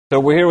So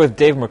we're here with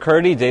Dave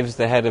McCurdy. Dave's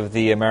the head of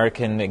the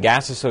American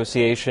Gas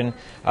Association.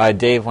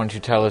 Dave, why don't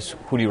you tell us,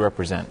 who do you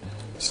represent?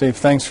 Steve,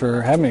 thanks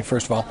for having me,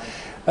 first of all.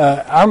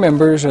 Our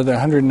members are the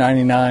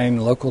 199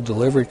 local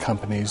delivery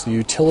companies, the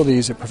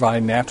utilities that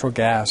provide natural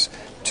gas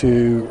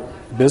to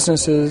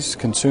businesses,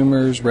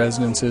 consumers,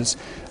 residences.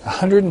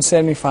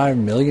 175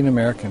 million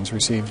Americans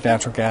receive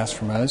natural gas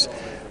from us,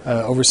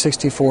 over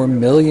 64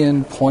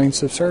 million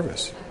points of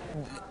service.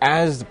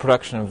 As the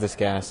production of this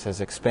gas has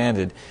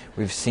expanded,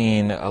 we've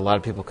seen a lot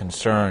of people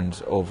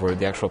concerned over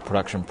the actual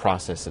production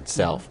process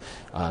itself,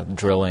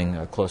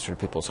 drilling closer to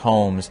people's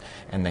homes,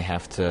 and they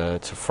have to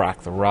frack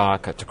the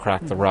rock, to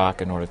crack the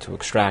rock in order to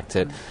extract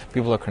it.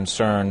 People are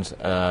concerned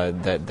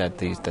that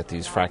these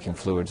fracking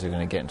fluids are going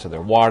to get into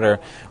their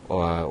water,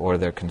 or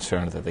they're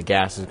concerned that the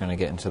gas is going to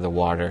get into the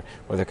water,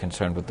 or they're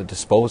concerned with the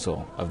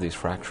disposal of these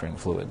fracturing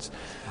fluids.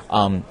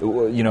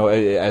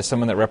 As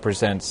someone that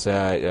represents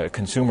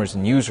consumers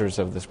and users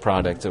of this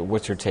product,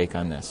 what's your take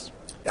on this?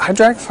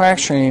 Hydraulic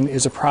fracturing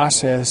is a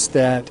process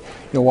that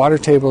water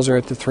tables are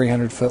at the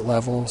 300-foot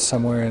level,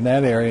 somewhere in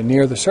that area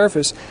near the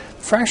surface.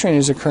 Fracturing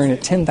is occurring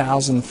at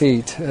 10,000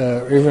 feet,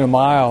 or even a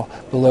mile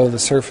below the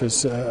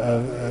surface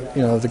of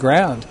the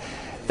ground.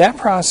 That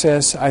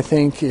process, I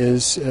think,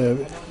 is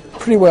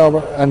pretty well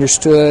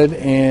understood,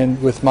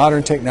 and with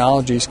modern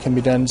technologies can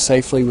be done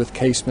safely with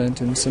casement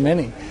and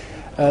cementing.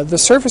 The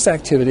surface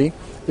activity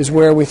is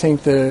where we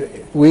think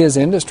we as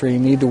industry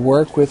need to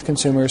work with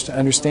consumers to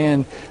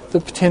understand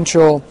the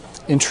potential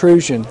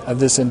intrusion of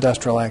this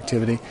industrial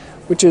activity,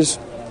 which is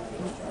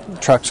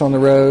trucks on the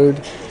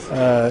road,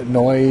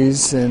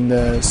 noise,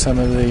 and some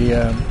of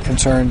the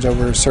concerns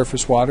over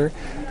surface water.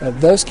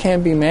 Those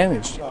can be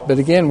managed. But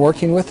again,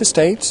 working with the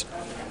states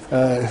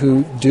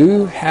who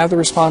do have the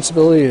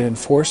responsibility to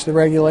enforce the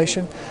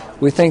regulation,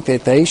 we think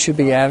that they should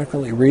be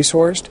adequately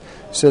resourced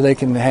so they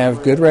can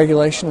have good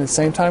regulation and at the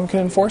same time can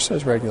enforce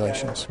those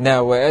regulations.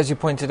 Now, as you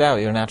pointed out,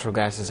 natural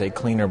gas is a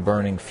cleaner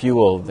burning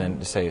fuel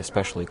than, say,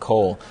 especially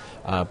coal,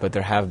 but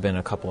there have been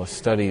a couple of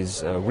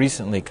studies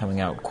recently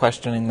coming out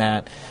questioning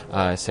that,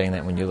 saying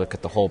that when you look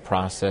at the whole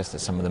process, that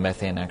some of the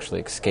methane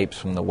actually escapes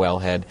from the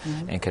wellhead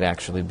and could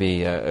actually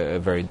be a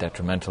very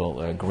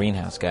detrimental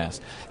greenhouse gas.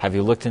 Have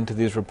you looked into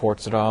these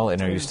reports at all, and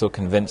are you still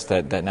convinced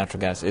that natural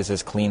gas is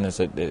as clean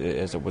as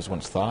it was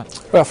once thought?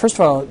 Well, first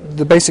of all,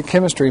 the basic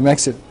chemistry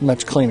makes it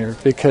much cleaner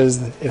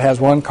because it has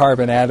one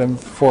carbon atom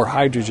for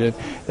hydrogen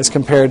as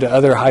compared to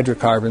other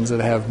hydrocarbons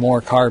that have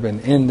more carbon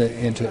into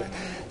it.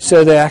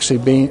 So that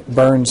actually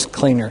burns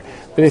cleaner.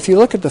 But if you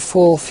look at the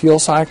full fuel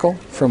cycle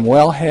from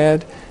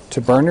wellhead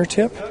to burner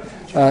tip,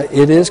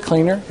 it is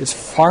cleaner. It's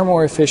far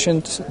more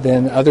efficient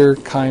than other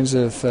kinds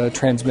of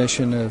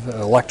transmission of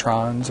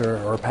electrons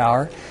or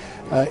power.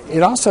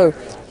 It also,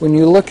 when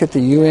you look at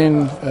the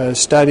UN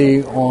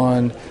study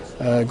on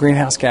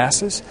greenhouse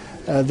gases,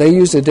 they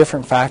used a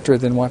different factor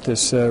than what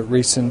this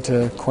recent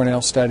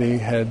Cornell study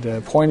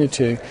had pointed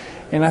to.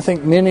 And I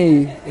think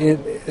many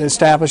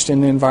established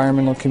in the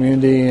environmental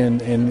community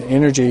and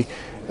energy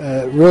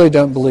really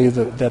don't believe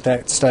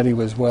that study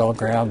was well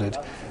grounded.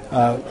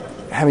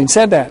 Having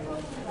said that,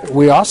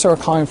 we also are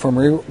calling for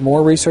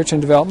more research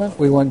and development.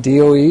 We want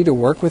DOE to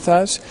work with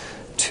us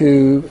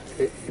to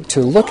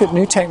look at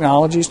new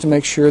technologies to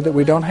make sure that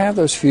we don't have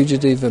those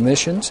fugitive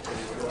emissions.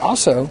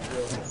 Also,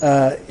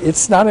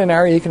 it's not in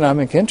our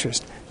economic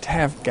interest to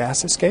have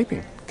gas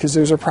escaping because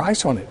there's a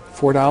price on it,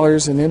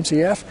 $4 an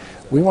MCF.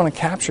 We want to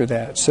capture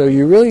that. So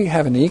you really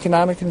have an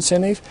economic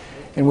incentive,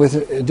 and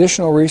with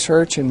additional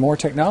research and more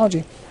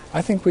technology,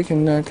 I think we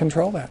can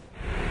control that.